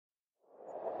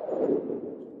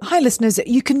Hi listeners,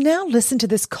 you can now listen to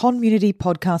this community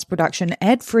podcast production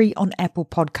ad-free on Apple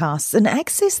Podcasts and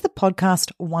access the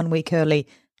podcast 1 week early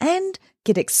and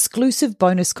get exclusive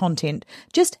bonus content.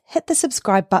 Just hit the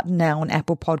subscribe button now on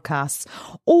Apple Podcasts.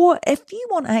 Or if you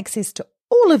want access to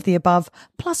all of the above,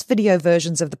 plus video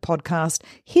versions of the podcast,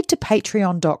 head to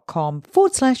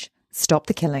patreon.com/Stop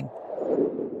the Killing.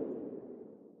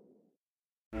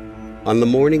 On the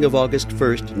morning of August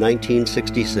 1st,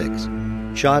 1966,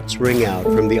 shots ring out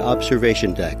from the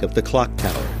observation deck of the clock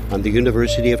tower on the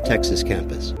University of Texas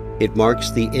campus. It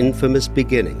marks the infamous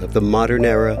beginning of the modern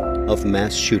era of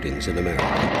mass shootings in America.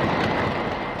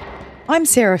 I'm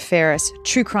Sarah Ferris,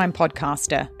 true crime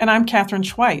podcaster. And I'm Katherine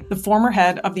Schweit, the former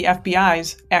head of the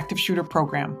FBI's active shooter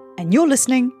program. And you're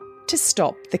listening to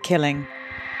Stop the Killing.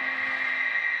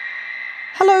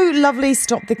 Hello, lovely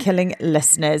Stop the Killing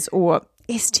listeners, or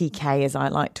STK as I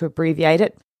like to abbreviate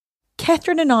it.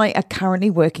 Katherine and I are currently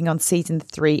working on season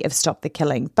 3 of Stop the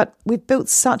Killing, but we've built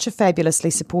such a fabulously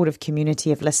supportive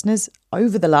community of listeners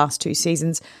over the last 2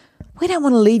 seasons, we don't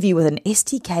want to leave you with an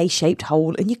STK-shaped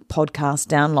hole in your podcast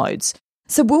downloads.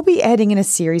 So we'll be adding in a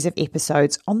series of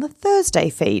episodes on the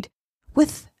Thursday feed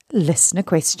with listener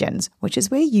questions, which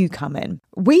is where you come in.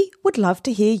 We would love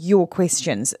to hear your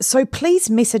questions, so please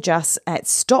message us at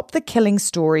Stop the Killing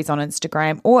Stories on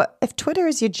Instagram, or if Twitter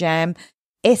is your jam,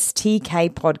 STK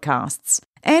Podcasts.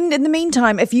 And in the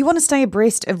meantime, if you want to stay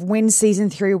abreast of when season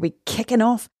 3 will be kicking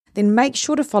off, then make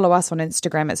sure to follow us on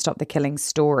Instagram at Stop the Killing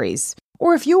Stories.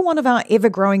 Or if you're one of our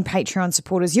ever-growing Patreon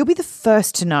supporters, you'll be the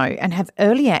first to know and have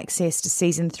early access to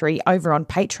season 3 over on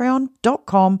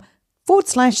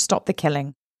patreon.com/Stop the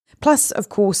Killing. Plus, of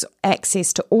course,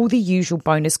 access to all the usual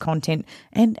bonus content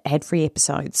and ad-free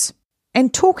episodes.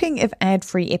 And talking of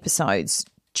ad-free episodes,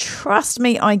 trust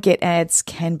me, I get ads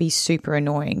can be super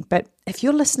annoying, but if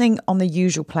you're listening on the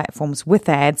usual platforms with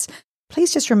ads,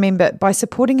 please just remember, by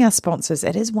supporting our sponsors,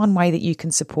 it is one way that you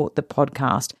can support the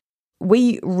podcast.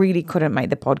 We really couldn't make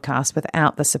the podcast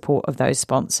without the support of those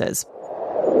sponsors.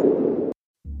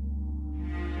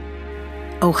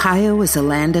 Ohio is a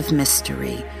land of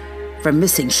mystery, from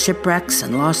missing shipwrecks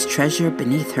and lost treasure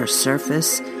beneath her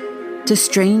surface to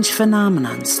strange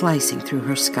phenomenon slicing through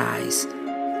her skies.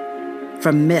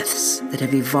 From myths that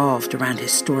have evolved around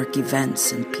historic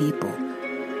events and people,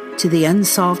 to the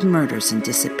unsolved murders and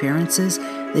disappearances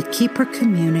that keep her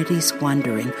communities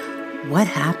wondering what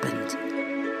happened.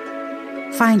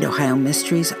 Find Ohio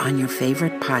Mysteries on your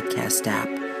favorite podcast app,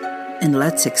 and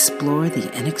let's explore the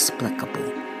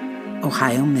inexplicable.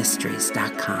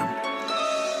 OhioMysteries.com.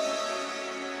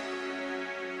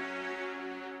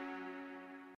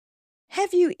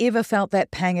 Have you ever felt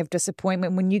that pang of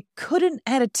disappointment when you couldn't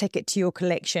add a ticket to your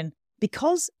collection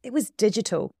because it was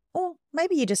digital, or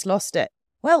maybe you just lost it?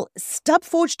 Well,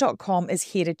 StubForge.com is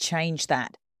here to change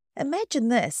that. Imagine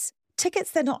this,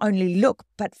 tickets that not only look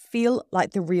but feel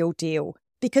like the real deal,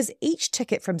 because each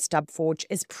ticket from StubForge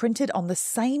is printed on the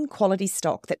same quality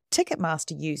stock that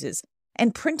Ticketmaster uses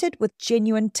and printed with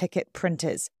genuine ticket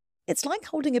printers. It's like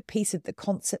holding a piece of the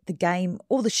concert, the game,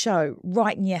 or the show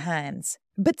right in your hands.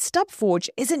 But StubForge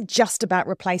isn't just about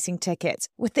replacing tickets.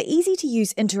 With the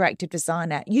easy-to-use interactive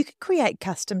designer, you can create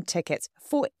custom tickets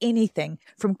for anything,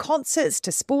 from concerts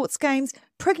to sports games,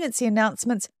 pregnancy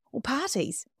announcements, or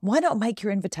parties. Why not make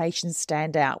your invitations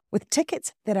stand out with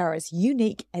tickets that are as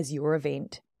unique as your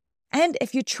event? And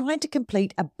if you're trying to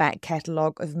complete a back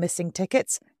catalogue of missing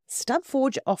tickets,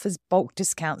 StubForge offers bulk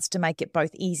discounts to make it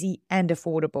both easy and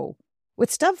affordable.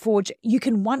 With StubForge, you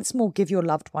can once more give your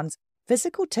loved ones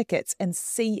physical tickets and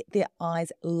see their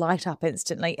eyes light up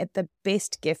instantly at the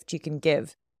best gift you can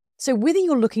give. So whether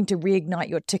you're looking to reignite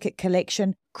your ticket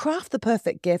collection, craft the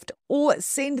perfect gift, or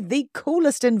send the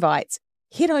coolest invites,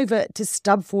 head over to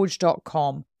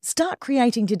StubForge.com. Start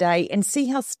creating today and see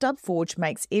how StubForge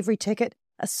makes every ticket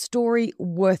a story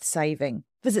worth saving.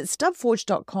 Visit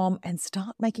StubForge.com and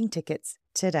start making tickets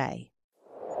today.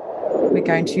 We're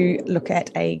going to look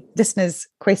at a listener's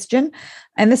question,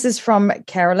 and this is from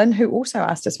Carolyn, who also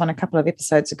asked us one a couple of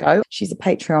episodes ago. She's a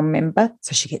Patreon member,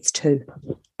 so she gets 2.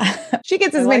 She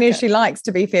gets as many as she likes,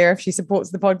 to be fair, if she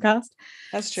supports the podcast.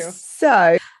 That's true.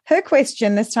 So her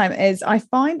question this time is, I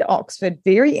find Oxford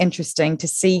very interesting to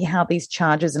see how these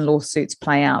charges and lawsuits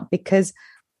play out, because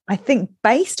I think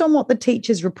based on what the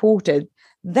teachers reported,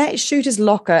 that shooter's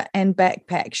locker and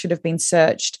backpack should have been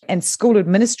searched, and school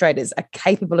administrators are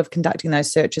capable of conducting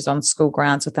those searches on school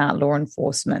grounds without law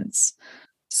enforcement.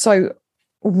 So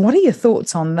what are your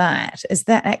thoughts on that? Is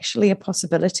that actually a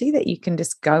possibility that you can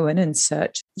just go in and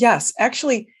search? Yes,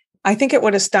 actually, I think it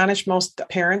would astonish most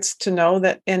parents to know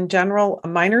that in general,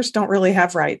 minors don't really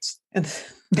have rights. And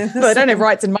Well, I don't have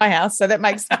rights in my house, so that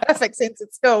makes perfect sense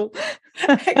at school.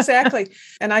 Exactly.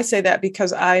 And I say that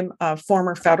because I'm a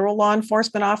former federal law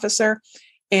enforcement officer,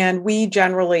 and we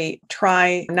generally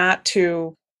try not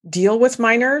to deal with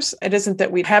minors. It isn't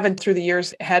that we haven't through the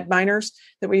years had minors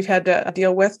that we've had to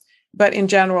deal with, but in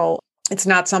general, it's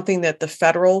not something that the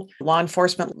federal law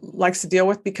enforcement likes to deal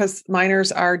with because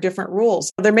minors are different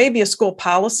rules. There may be a school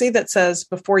policy that says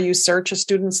before you search a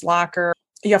student's locker,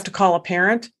 you have to call a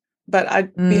parent. But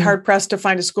I'd be hard pressed to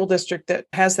find a school district that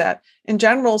has that. In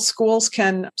general, schools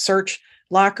can search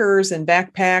lockers and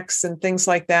backpacks and things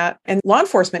like that. And law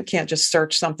enforcement can't just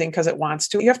search something because it wants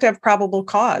to. You have to have probable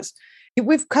cause.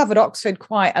 We've covered Oxford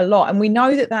quite a lot. And we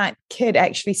know that that kid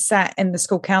actually sat in the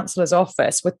school counsellor's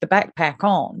office with the backpack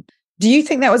on. Do you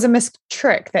think that was a missed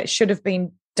trick that should have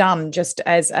been done just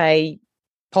as a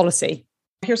policy?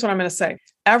 Here's what I'm going to say.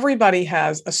 Everybody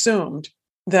has assumed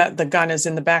that the gun is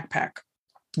in the backpack.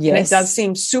 Yes. And it does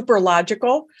seem super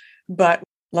logical, but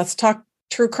let's talk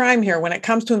true crime here. When it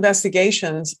comes to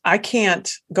investigations, I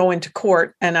can't go into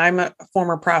court, and I'm a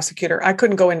former prosecutor. I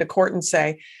couldn't go into court and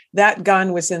say that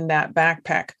gun was in that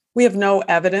backpack. We have no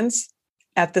evidence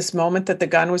at this moment that the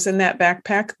gun was in that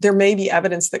backpack. There may be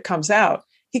evidence that comes out.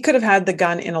 He could have had the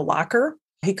gun in a locker.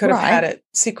 He could have had it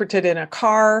secreted in a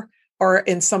car or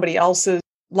in somebody else's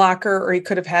locker, or he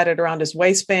could have had it around his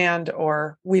waistband,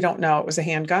 or we don't know. It was a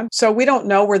handgun. So we don't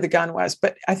know where the gun was,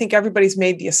 but I think everybody's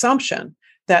made the assumption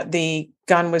that the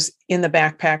gun was in the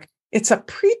backpack. It's a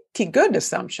pretty good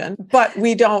assumption, but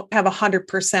we don't have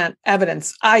 100%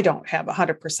 evidence. I don't have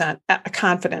 100%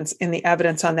 confidence in the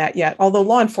evidence on that yet, although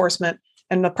law enforcement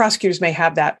and the prosecutors may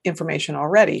have that information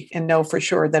already and know for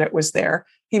sure that it was there.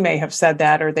 He may have said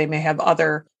that, or they may have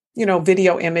other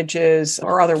video images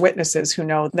or other witnesses who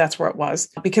know that's where it was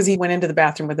because he went into the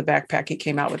bathroom with a backpack. He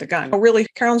came out with a gun. Really,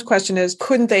 Carolyn's question is,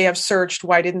 couldn't they have searched?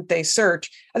 Why didn't they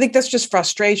search? I think that's just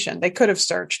frustration. They could have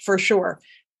searched for sure.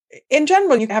 In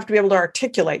general, you have to be able to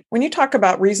articulate. When you talk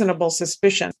about reasonable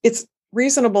suspicion, it's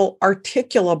reasonable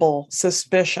articulable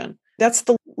suspicion. That's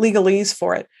the legalese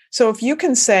for it. So if you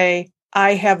can say,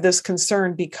 I have this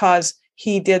concern because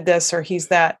he did this or he's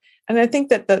that. And I think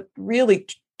that the really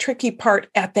tricky part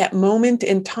at that moment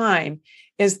in time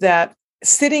is that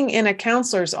sitting in a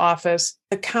counselor's office,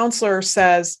 the counselor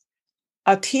says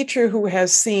a teacher who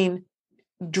has seen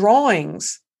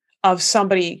drawings of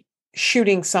somebody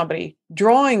shooting somebody,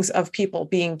 drawings of people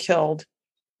being killed,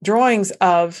 drawings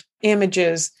of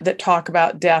images that talk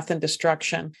about death and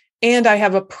destruction. And I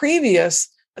have a previous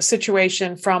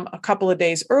situation from a couple of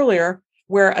days earlier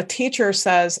where a teacher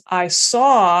says, I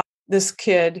saw this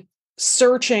kid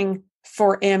searching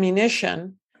for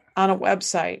ammunition on a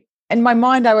website. In my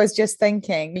mind, I was just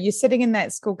thinking, you're sitting in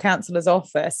that school counselor's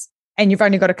office and you've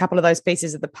only got a couple of those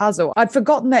pieces of the puzzle. I'd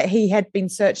forgotten that he had been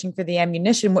searching for the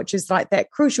ammunition, which is like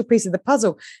that crucial piece of the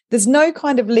puzzle. There's no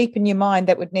kind of leap in your mind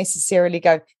that would necessarily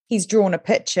go, he's drawn a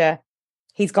picture,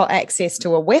 he's got access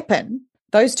to a weapon.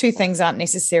 Those two things aren't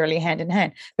necessarily hand in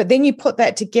hand. But then you put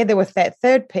that together with that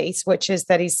third piece, which is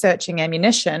that he's searching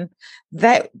ammunition,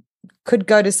 that could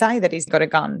go to say that he's got a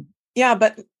gun. Yeah,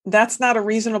 but that's not a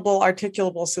reasonable,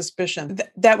 articulable suspicion.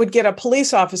 That would get a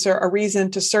police officer a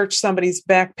reason to search somebody's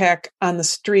backpack on the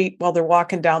street while they're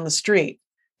walking down the street.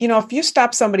 If you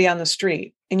stop somebody on the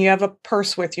street and you have a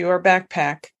purse with you or a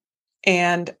backpack,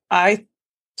 and I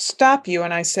stop you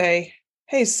and I say,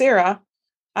 hey, Sarah,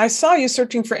 I saw you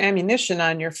searching for ammunition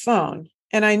on your phone,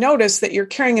 and I noticed that you're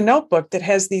carrying a notebook that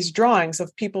has these drawings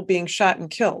of people being shot and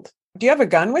killed. Do you have a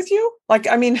gun with you?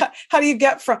 How do you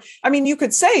get from, you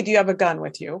could say, do you have a gun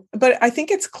with you? But I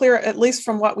think it's clear, at least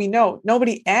from what we know,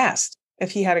 nobody asked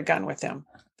if he had a gun with him.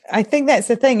 I think that's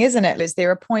the thing, isn't it? Is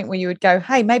there a point where you would go,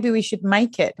 hey, maybe we should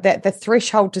make it that the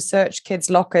threshold to search kids'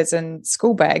 lockers and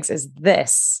school bags is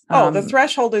this? The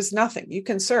threshold is nothing. You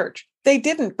can search. They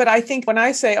didn't. But I think when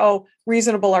I say,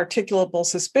 reasonable, articulable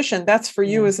suspicion, that's for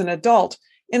you as an adult.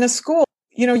 In a school,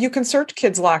 you can search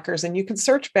kids' lockers and you can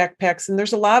search backpacks, and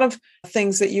there's a lot of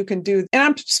things that you can do. And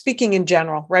I'm speaking in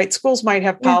general, right? Schools might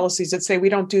have policies that say we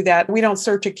don't do that. We don't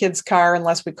search a kid's car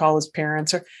unless we call his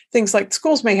parents, or things like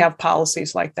schools may have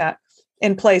policies like that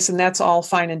in place. And that's all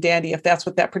fine and dandy if that's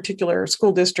what that particular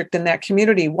school district in that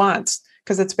community wants,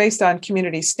 because it's based on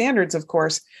community standards, of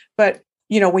course. But,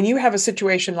 when you have a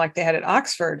situation like they had at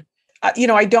Oxford,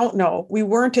 I don't know. We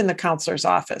weren't in the counselor's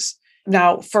office.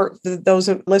 Now, for those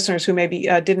listeners who maybe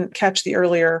didn't catch the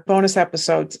earlier bonus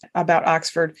episodes about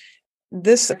Oxford,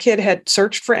 this kid had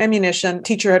searched for ammunition.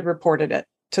 Teacher had reported it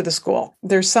to the school.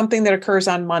 There's something that occurs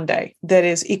on Monday that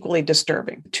is equally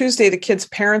disturbing. Tuesday, the kid's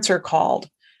parents are called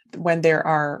when there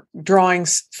are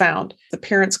drawings found, the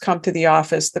parents come to the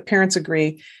office, the parents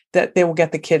agree that they will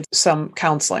get the kid some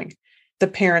counseling. The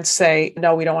parents say,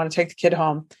 no, we don't want to take the kid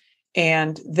home.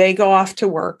 And they go off to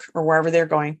work or wherever they're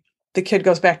going. The kid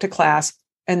goes back to class.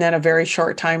 And then a very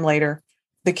short time later,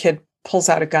 the kid pulls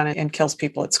out a gun and kills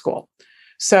people at school.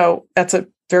 So that's a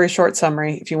very short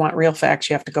summary. If you want real facts,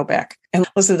 you have to go back and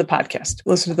listen to the podcast,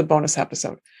 listen to the bonus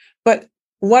episode. But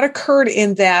what occurred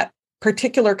in that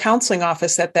particular counseling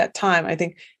office at that time, I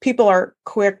think people are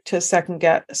quick to second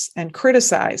guess and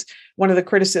criticize. One of the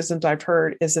criticisms I've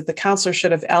heard is that the counselor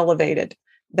should have elevated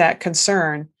that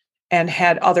concern and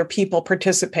had other people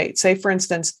participate. Say, for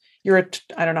instance,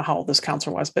 I don't know how old this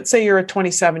counselor was, but say you're a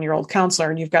 27-year-old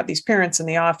counselor and you've got these parents in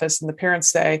the office and the parents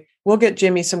say, we'll get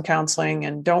Jimmy some counseling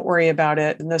and don't worry about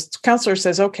it. And this counselor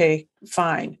says, okay,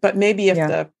 fine. But maybe if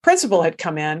the principal had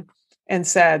come in and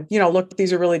said, look,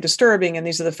 these are really disturbing and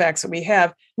these are the facts that we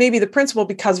have, maybe the principal,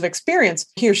 because of experience,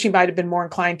 he or she might have been more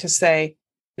inclined to say,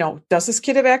 does this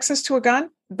kid have access to a gun?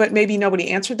 But maybe nobody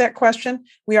answered that question.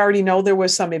 We already know there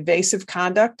was some evasive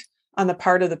conduct on the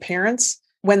part of the parents.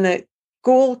 When the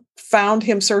school found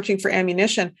him searching for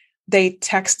ammunition, they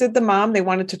texted the mom. They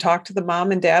wanted to talk to the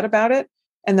mom and dad about it.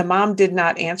 And the mom did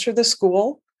not answer the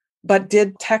school, but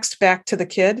did text back to the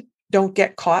kid, don't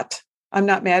get caught. I'm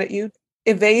not mad at you.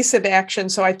 Evasive action.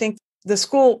 So I think the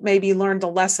school maybe learned a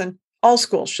lesson. All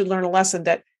schools should learn a lesson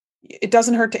that it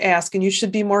doesn't hurt to ask and you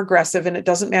should be more aggressive. And it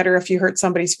doesn't matter if you hurt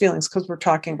somebody's feelings because we're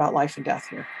talking about life and death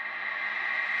here.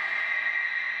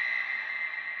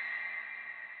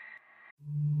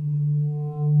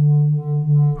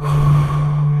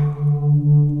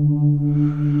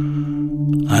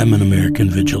 I'm an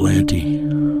American vigilante.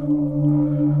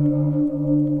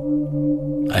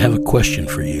 I have a question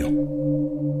for you.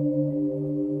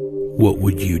 What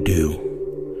would you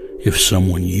do if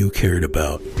someone you cared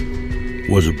about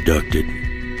was abducted,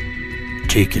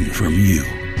 taken from you?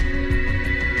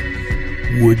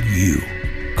 Would you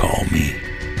call me?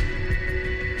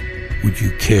 Would you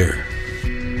care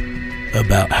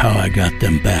about how I got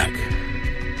them back?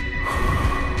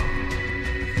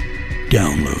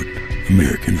 Download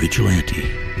American Vigilante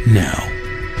now.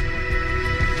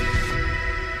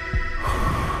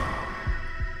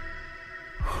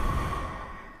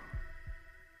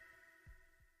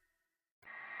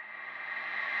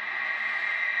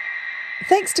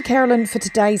 Thanks to Carolyn for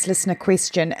today's listener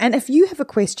question. And if you have a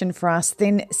question for us,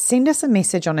 then send us a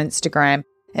message on Instagram.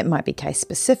 It might be case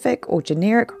specific or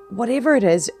generic. Whatever it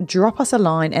is, drop us a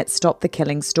line at Stop the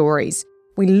Killing Stories.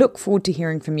 We look forward to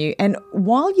hearing from you. And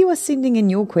while you are sending in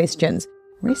your questions,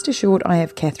 rest assured I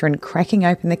have Catherine cracking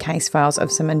open the case files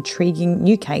of some intriguing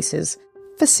new cases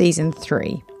for Season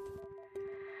 3.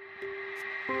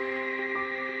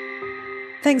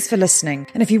 Thanks for listening.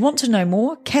 And if you want to know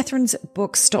more, Catherine's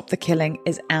book, Stop the Killing,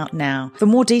 is out now. For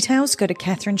more details, go to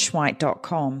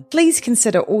catherineschweit.com. Please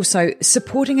consider also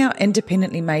supporting our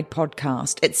independently made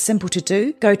podcast. It's simple to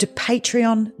do. Go to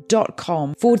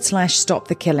patreon.com/Stop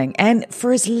the Killing. And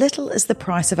for as little as the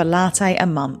price of a latte a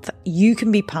month, you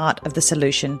can be part of the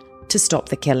solution to stop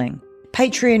the killing.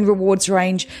 Patreon rewards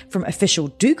range from official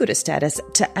do-gooder status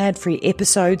to ad-free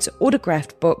episodes,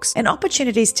 autographed books, and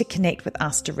opportunities to connect with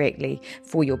us directly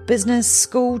for your business,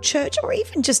 school, church, or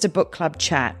even just a book club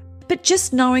chat. But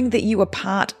just knowing that you are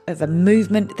part of a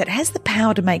movement that has the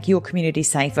power to make your community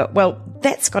safer, well,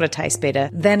 that's got to taste better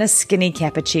than a skinny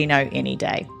cappuccino any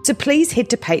day. So please head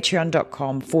to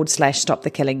patreon.com/Stop the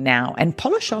Killing now and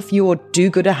polish off your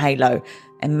do-gooder halo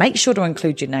and make sure to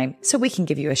include your name so we can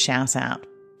give you a shout out.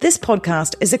 This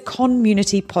podcast is a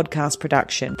Conmunity podcast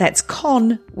production. That's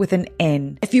Con with an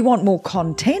N. If you want more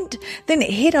content, then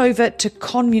head over to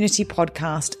Conmunity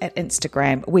Podcast at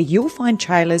Instagram, where you'll find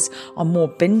trailers on more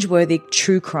binge-worthy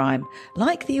true crime,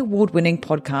 like the award-winning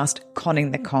podcast Conning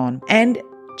the Con. And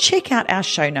check out our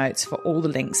show notes for all the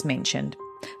links mentioned.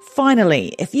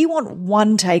 Finally, if you want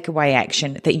one takeaway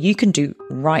action that you can do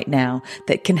right now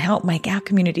that can help make our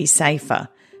community safer,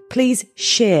 please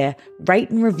share, rate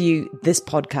and review this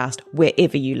podcast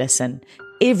wherever you listen.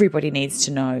 Everybody needs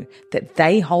to know that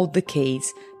they hold the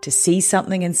keys to see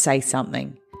something and say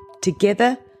something.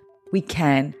 Together, we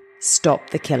can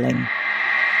stop the killing.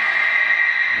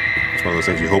 It's one of those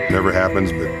things you hope never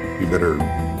happens, but you better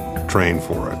train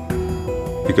for it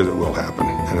because it will happen,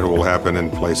 and it will happen in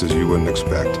places you wouldn't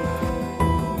expect.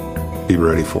 Be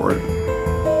ready for it.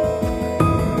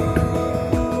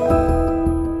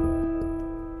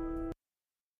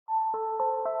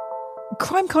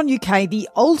 Crime CrimeCon UK, the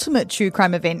ultimate true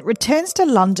crime event, returns to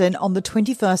London on the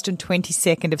 21st and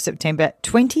 22nd of September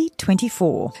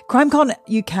 2024. CrimeCon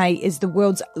UK is the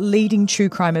world's leading true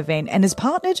crime event and is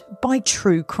partnered by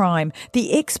True Crime,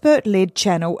 the expert-led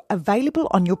channel available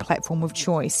on your platform of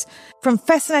choice. From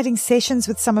fascinating sessions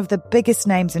with some of the biggest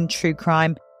names in true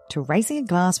crime to raising a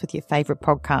glass with your favourite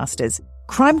podcasters,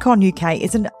 CrimeCon UK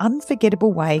is an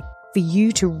unforgettable way for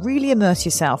you to really immerse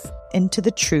yourself into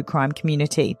the true crime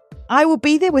community. I will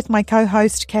be there with my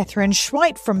co-host Catherine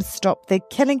Schweit from Stop the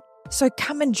Killing, so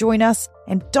come and join us,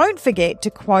 and don't forget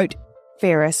to quote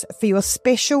Ferris for your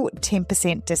special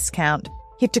 10% discount.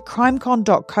 Head to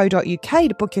crimecon.co.uk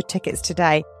to book your tickets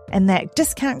today, and that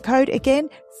discount code again,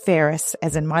 Ferris,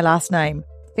 as in my last name.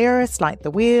 Ferris like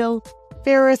the wheel,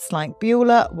 Ferris like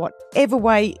Bueller, whatever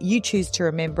way you choose to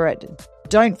remember it.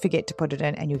 Don't forget to put it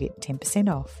in and you'll get 10%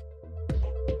 off.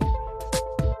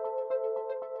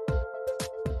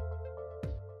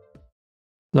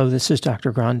 Hello, this is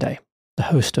Dr. Grande, the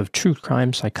host of True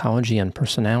Crime Psychology and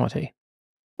Personality.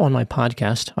 On my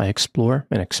podcast, I explore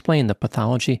and explain the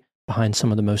pathology behind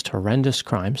some of the most horrendous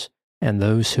crimes and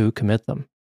those who commit them.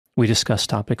 We discuss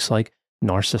topics like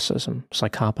narcissism,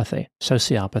 psychopathy,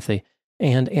 sociopathy,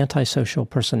 and antisocial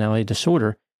personality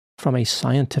disorder from a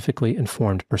scientifically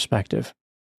informed perspective.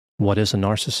 What is a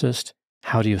narcissist?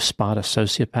 How do you spot a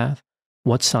sociopath?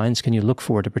 What signs can you look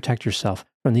for to protect yourself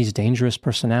from these dangerous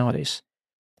personalities?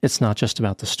 It's not just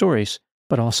about the stories,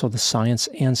 but also the science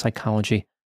and psychology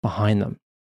behind them.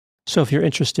 So if you're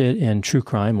interested in true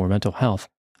crime or mental health,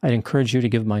 I'd encourage you to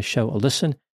give my show a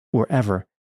listen wherever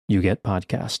you get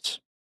podcasts.